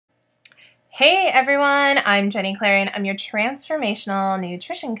Hey everyone, I'm Jenny Clarion. I'm your transformational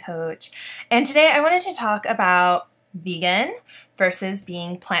nutrition coach. And today I wanted to talk about vegan versus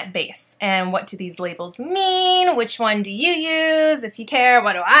being plant-based. And what do these labels mean? Which one do you use? If you care,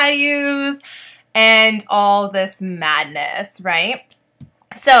 what do I use? And all this madness, right?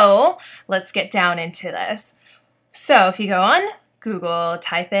 So let's get down into this. So if you go on Google,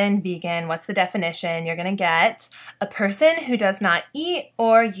 type in vegan, what's the definition? You're going to get a person who does not eat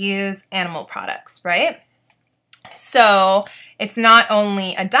or use animal products, right? So it's not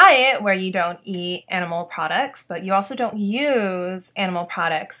only a diet where you don't eat animal products, but you also don't use animal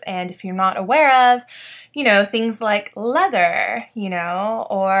products. And if you're not aware of, things like leather,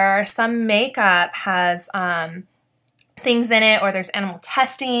 or some makeup has things in it, or there's animal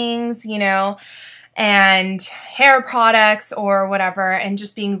testings, and hair products or whatever, and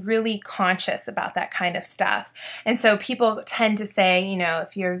just being really conscious about that kind of stuff. And so people tend to say,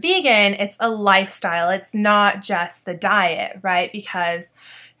 if you're vegan, it's a lifestyle. It's not just the diet, right? Because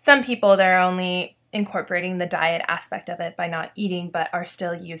some people, they're only incorporating the diet aspect of it by not eating, but are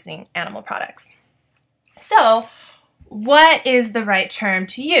still using animal products. So what is the right term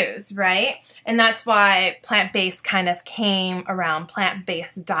to use, right? And that's why plant-based kind of came around,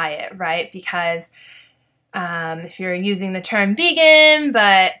 plant-based diet, right? Because if you're using the term vegan,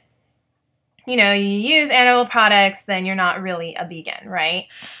 but you use animal products, then you're not really a vegan, right?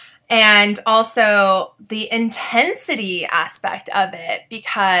 And also the intensity aspect of it,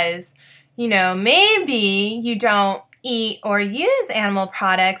 because maybe you don't eat or use animal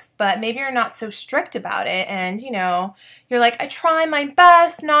products, but maybe you're not so strict about it, and you're like, I try my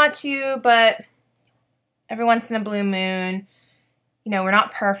best not to, but every once in a blue moon, we're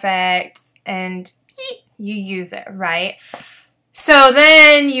not perfect, and you use it, right? So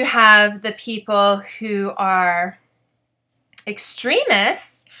then you have the people who are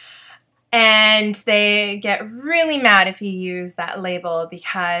extremists, and they get really mad if you use that label,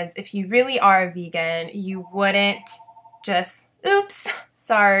 because if you really are a vegan, you wouldn't just, oops,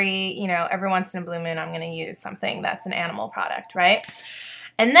 sorry, every once in a blue moon I'm going to use something that's an animal product, right?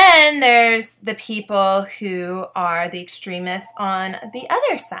 And then there's the people who are the extremists on the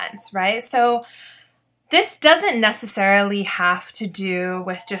other sense, right? So this doesn't necessarily have to do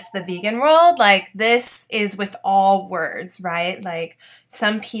with just the vegan world. Like, this is with all words, right? Like,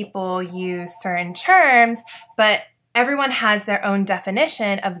 some people use certain terms, but everyone has their own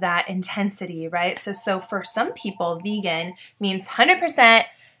definition of that intensity, right? So for some people, vegan means 100%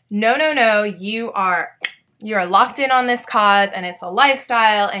 no, you're locked in on this cause, and it's a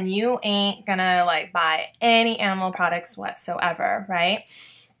lifestyle, and you ain't gonna buy any animal products whatsoever, right?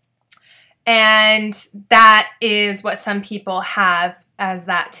 And that is what some people have as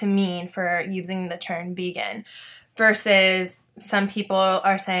that to mean for using the term vegan, versus some people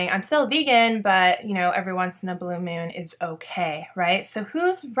are saying, I'm still vegan, but every once in a blue moon is okay, right? So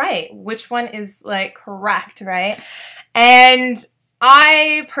who's right? Which one is correct, right? And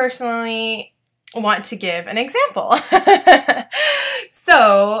I personally want to give an example.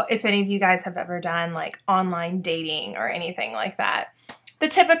 So if any of you guys have ever done online dating or anything like that, the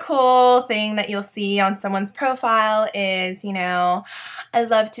typical thing that you'll see on someone's profile is, I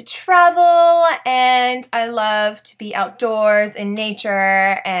love to travel, and I love to be outdoors in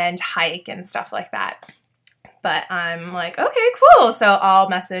nature and hike and stuff like that. But I'm like, okay, cool. So I'll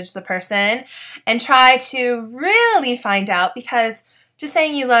message the person and try to really find out, because just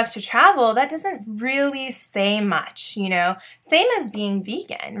saying you love to travel, that doesn't really say much, Same as being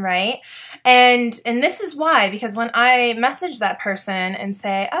vegan, right? And this is why, because when I message that person and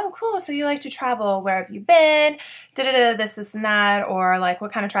say, oh, cool, so you like to travel, where have you been? This and that, or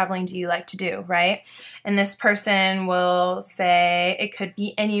what kind of traveling do you like to do, right? And this person will say it could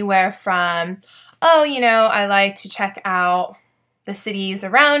be anywhere from, oh, I like to check out the cities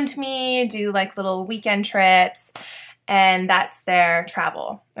around me, do little weekend trips, and that's their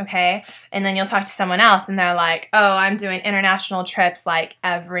travel, okay? And then you'll talk to someone else, and they're like, oh, I'm doing international trips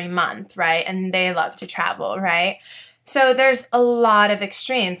every month, right? And they love to travel, right? So there's a lot of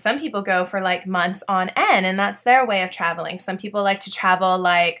extremes. Some people go for months on end, and that's their way of traveling. Some people like to travel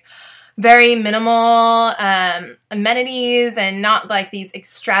very minimal amenities and not these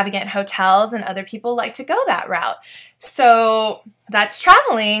extravagant hotels, and other people like to go that route. So that's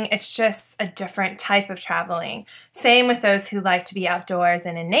traveling. It's just a different type of traveling. Same with those who like to be outdoors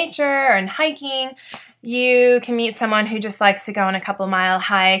and in nature or in hiking. You can meet someone who just likes to go on a couple-mile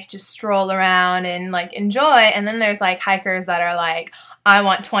hike, just stroll around and enjoy. And then there's hikers that are I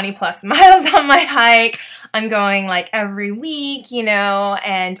want 20 plus miles on my hike. I'm going like every week, you know,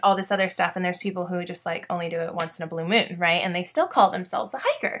 and all this other stuff. And there's people who just like only do it once in a blue moon, right? And they still call themselves a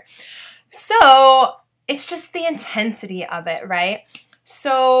hiker. So it's just the intensity of it, right?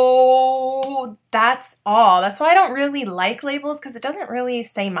 So that's all. That's why I don't really like labels, because it doesn't really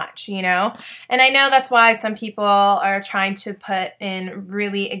say much, you know? And I know that's why some people are trying to put in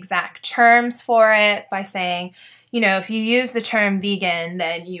really exact terms for it by saying, you know, if you use the term vegan,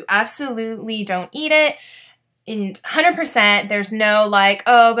 then you absolutely don't eat it. And 100%, there's no like,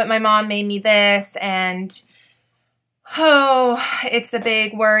 oh, but my mom made me this, and oh, it's a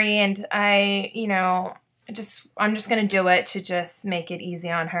big worry, and I'm just going to do it to just make it easy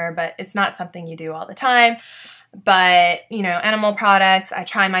on her, but it's not something you do all the time. But, you know, animal products, I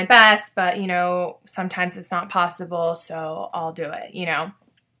try my best, but, you know, sometimes it's not possible, so I'll do it, you know.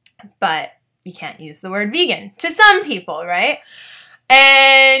 But you can't use the word vegan to some people, right?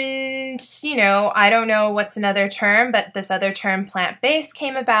 And, you know, I don't know what's another term, but this other term, plant-based,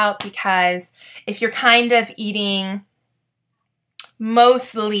 came about because if you're kind of eating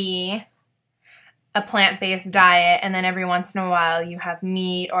mostly a plant-based diet, and then every once in a while you have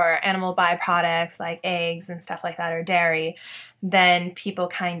meat or animal byproducts like eggs and stuff like that, or dairy, then people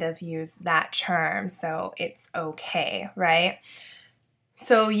kind of use that term, so it's okay, right?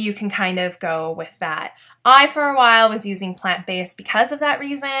 So you can kind of go with that. I, for a while, was using plant-based because of that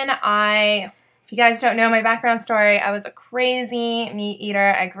reason. If you guys don't know my background story, I was a crazy meat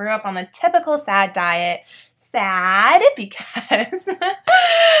eater. I grew up on the typical SAD diet. Sad because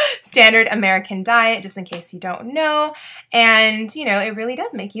standard American diet, just in case you don't know. And, you know, it really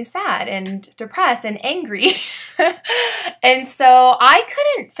does make you sad and depressed and angry. And so I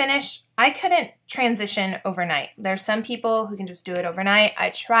couldn't transition overnight. There's some people who can just do it overnight. I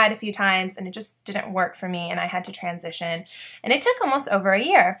tried a few times and it just didn't work for me, and I had to transition. And it took almost over a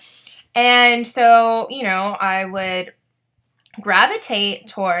year. And so, you know, I would gravitate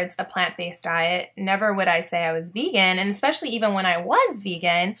towards a plant-based diet. Never would I say I was vegan, and especially even when I was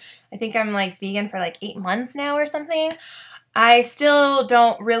vegan, I think I'm like vegan for like 8 months now or something, I still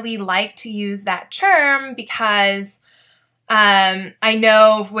don't really like to use that term because I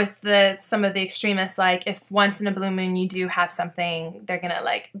know with some of the extremists, like if once in a blue moon you do have something, they're gonna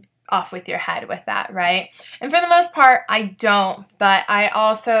like off with your head with that, right? And for the most part, I don't, but I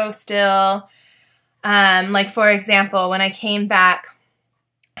also still like, for example, when I came back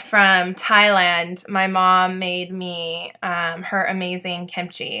from Thailand, my mom made me her amazing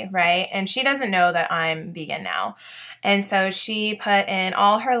kimchi, right? And she doesn't know that I'm vegan now. And so she put in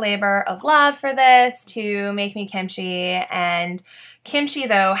all her labor of love for this to make me kimchi. And kimchi,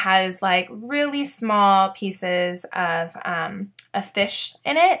 though, has like really small pieces of a fish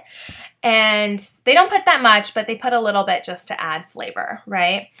in it. And they don't put that much, but they put a little bit just to add flavor,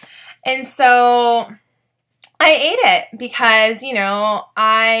 right? And so I ate it because, you know,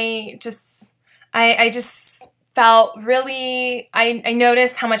 I just felt really, I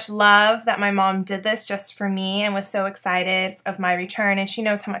noticed how much love that my mom did this just for me and was so excited of my return, and she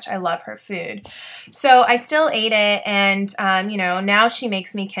knows how much I love her food. So I still ate it, and, you know, now she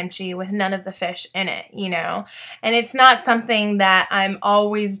makes me kimchi with none of the fish in it, you know, and it's not something that I'm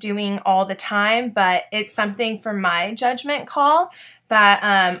always doing all the time, but it's something for my judgment call that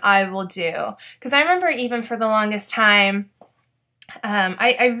I will do. Because I remember even for the longest time,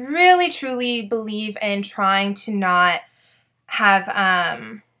 I really truly believe in trying to not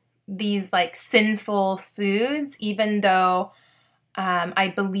have these like sinful foods, even though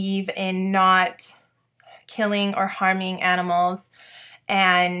I believe in not killing or harming animals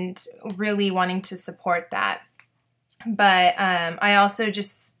and really wanting to support that. But I also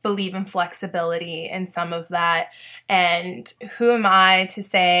just believe in flexibility in some of that. And who am I to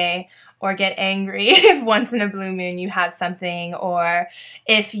say or get angry if once in a blue moon you have something, or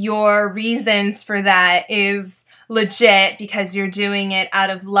if your reasons for that is legit because you're doing it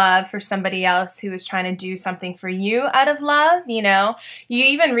out of love for somebody else who is trying to do something for you out of love, you know? You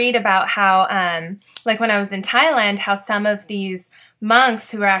even read about how, like when I was in Thailand, how some of these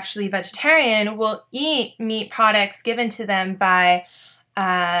monks who are actually vegetarian will eat meat products given to them by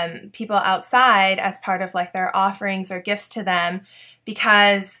people outside as part of like their offerings or gifts to them,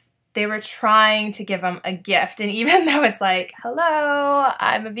 because they were trying to give them a gift. And even though it's like, hello,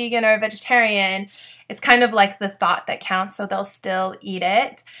 I'm a vegan or a vegetarian, it's kind of like the thought that counts, so they'll still eat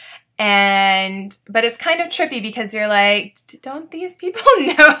it. But it's kind of trippy because you're like, don't these people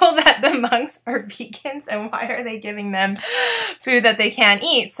know that the monks are vegans, and why are they giving them food that they can't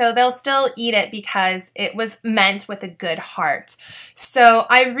eat? So they'll still eat it because it was meant with a good heart. So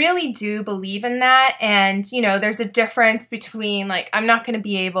I really do believe in that. And, you know, there's a difference between, like, I'm not going to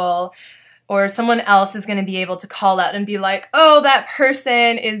be able, or someone else is going to be able to call out and be like, oh, that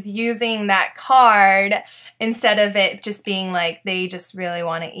person is using that card, instead of it just being like they just really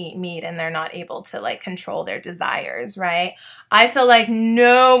want to eat meat and they're not able to like control their desires, right? I feel like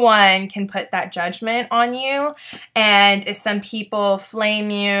no one can put that judgment on you. And if some people flame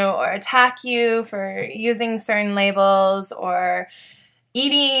you or attack you for using certain labels or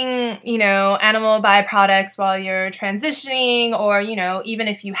eating, you know, animal byproducts while you're transitioning, or, you know, even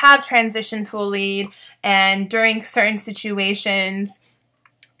if you have transitioned fully and during certain situations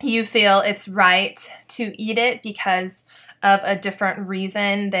you feel it's right to eat it because of a different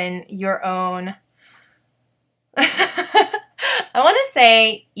reason than your own, I want to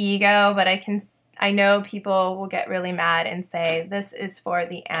say ego, but I know people will get really mad and say this is for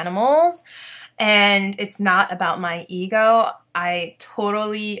the animals and it's not about my ego. I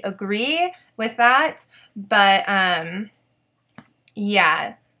totally agree with that, but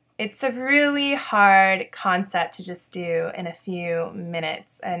yeah, it's a really hard concept to just do in a few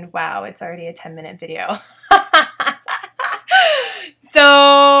minutes, and wow, it's already a 10-minute video.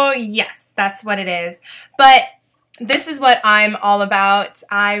 So yes, that's what it is. But this is what I'm all about.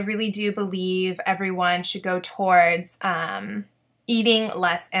 I really do believe everyone should go towards eating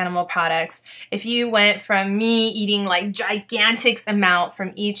less animal products. If you went from me eating like gigantic amount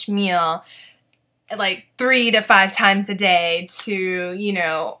from each meal, like 3 to 5 times a day, to, you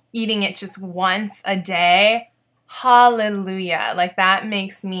know, eating it just once a day, hallelujah. Like, that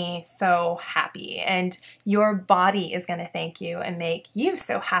makes me so happy, and your body is going to thank you and make you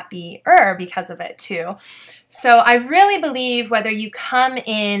so happier because of it too. So I really believe whether you come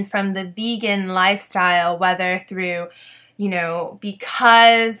in from the vegan lifestyle, whether through, you know,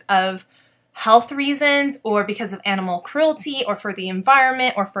 because of health reasons or because of animal cruelty or for the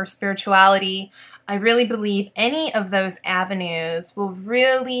environment or for spirituality, I really believe any of those avenues will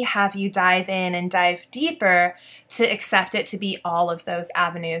really have you dive in and dive deeper to accept it to be all of those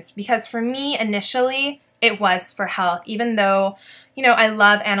avenues. Because for me, initially, it was for health. Even though, you know, I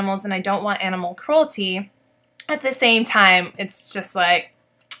love animals and I don't want animal cruelty, at the same time, it's just like,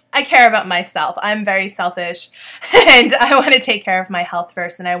 I care about myself. I'm very selfish and I want to take care of my health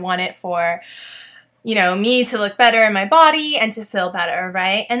first, and I want it for, you know, me to look better in my body and to feel better,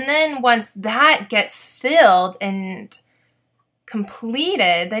 right? And then once that gets filled and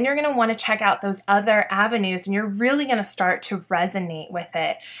completed, then you're going to want to check out those other avenues, and you're really going to start to resonate with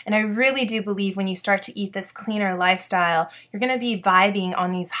it. And I really do believe when you start to eat this cleaner lifestyle, you're going to be vibing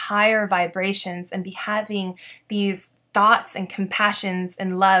on these higher vibrations and be having these thoughts and compassions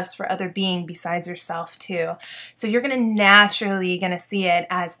and loves for other being besides yourself too. So you're going to naturally see it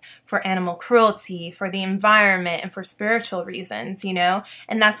as for animal cruelty, for the environment, and for spiritual reasons, you know?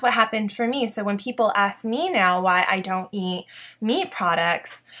 And that's what happened for me. So when people ask me now why I don't eat meat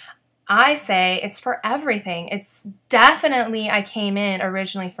products, I say it's for everything. It's definitely, I came in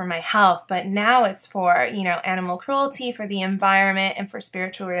originally for my health, but now it's for, you know, animal cruelty, for the environment, and for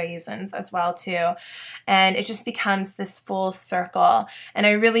spiritual reasons as well too. And it just becomes this full circle. And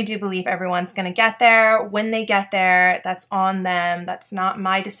I really do believe everyone's going to get there. When they get there, that's on them. That's not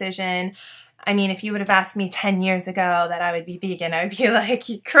my decision. I mean, if you would have asked me 10 years ago that I would be vegan, I would be like,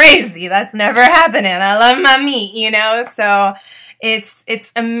 you're crazy. That's never happening. I love my meat, you know? So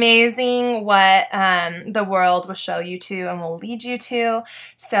it's amazing what the world will show you to and will lead you to.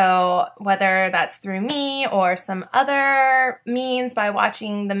 So whether that's through me or some other means by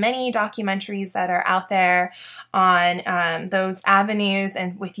watching the many documentaries that are out there on those avenues,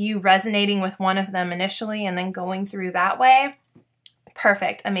 and with you resonating with one of them initially and then going through that way,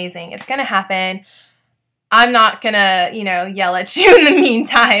 perfect, amazing. It's going to happen. I'm not going to, you know, yell at you in the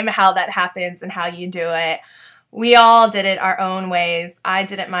meantime how that happens and how you do it. We all did it our own ways. I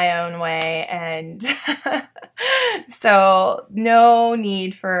did it my own way. And so no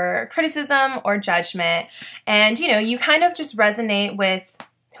need for criticism or judgment. And, you know, you kind of just resonate with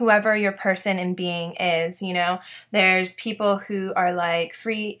whoever your person and being is, you know. There's people who are like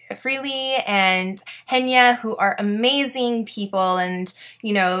Freely and Henya, who are amazing people, and,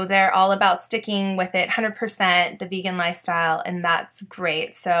 you know, they're all about sticking with it 100%, the vegan lifestyle, and that's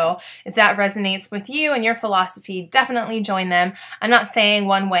great. So if that resonates with you and your philosophy, definitely join them. I'm not saying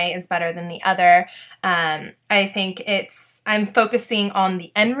one way is better than the other. I think I'm focusing on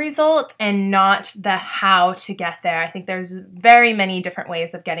the end result and not the how to get there. I think there's very many different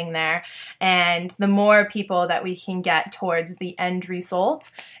ways of getting getting there. And the more people that we can get towards the end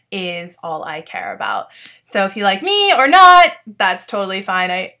result is all I care about. So if you like me or not, that's totally fine.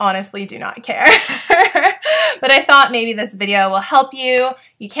 I honestly do not care. But I thought maybe this video will help you.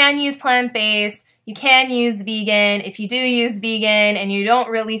 You can use plant-based. You can use vegan. If you do use vegan and you don't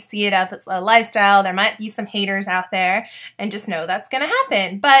really see it as a lifestyle, there might be some haters out there, and just know that's going to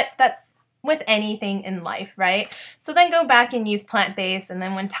happen. But that's with anything in life, right? So then go back and use plant-based, and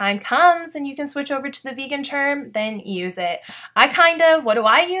then when time comes and you can switch over to the vegan term, then use it. What do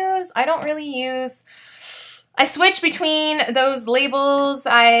I use? I don't really use, I switch between those labels.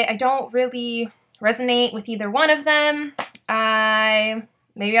 I don't really resonate with either one of them.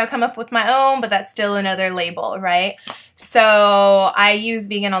 Maybe I'll come up with my own, but that's still another label, right? So I use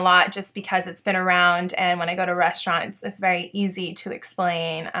vegan a lot just because it's been around, and when I go to restaurants, it's very easy to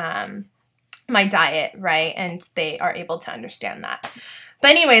explain my diet, right? And they are able to understand that. But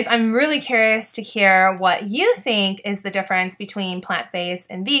anyways, I'm really curious to hear what you think is the difference between plant-based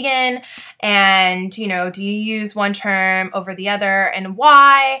and vegan. And, you know, do you use one term over the other and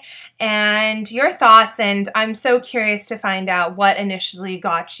why? And your thoughts. And I'm so curious to find out what initially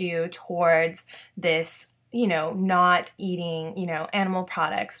got you towards this, you know, not eating, you know, animal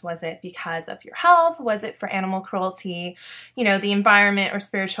products. Was it because of your health? Was it for animal cruelty, you know, the environment or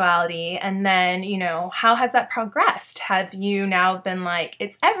spirituality? And then, you know, how has that progressed? Have you now been like,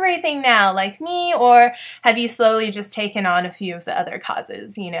 it's everything now, like me? Or have you slowly just taken on a few of the other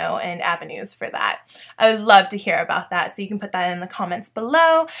causes, you know, and avenues for that? I would love to hear about that. So you can put that in the comments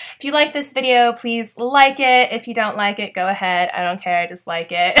below. If you like this video, please like it. If you don't like it, go ahead. I don't care. I just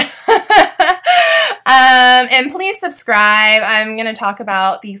like it. And please subscribe. I'm going to talk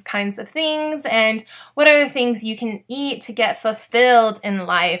about these kinds of things and what are the things you can eat to get fulfilled in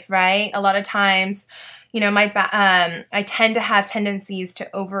life, right? A lot of times, you know, I tend to have tendencies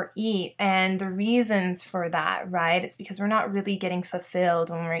to overeat, and the reasons for that, right, is because we're not really getting fulfilled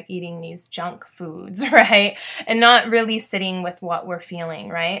when we're eating these junk foods, right, and not really sitting with what we're feeling,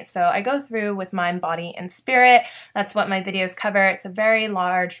 right? So I go through with mind, body, and spirit. That's what my videos cover. It's a very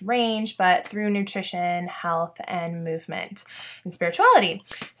large range, but through nutrition, health, and movement, and spirituality.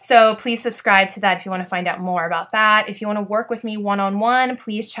 So please subscribe to that if you want to find out more about that. If you want to work with me one-on-one,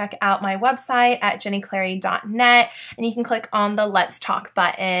 please check out my website at jennyclary.net, and you can click on the Let's Talk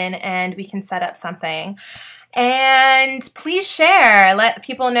button and we can set up something. And please share. Let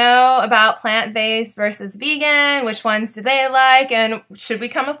people know about plant-based versus vegan. Which ones do they like? And should we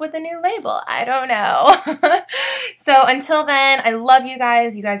come up with a new label? I don't know. So until then, I love you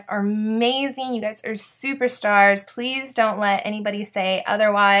guys. You guys are amazing. You guys are superstars. Please don't let anybody say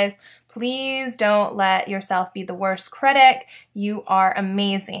otherwise. Please don't let yourself be the worst critic. You are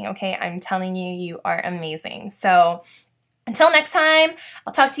amazing, okay? I'm telling you, you are amazing. So until next time,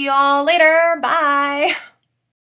 I'll talk to you all later. Bye.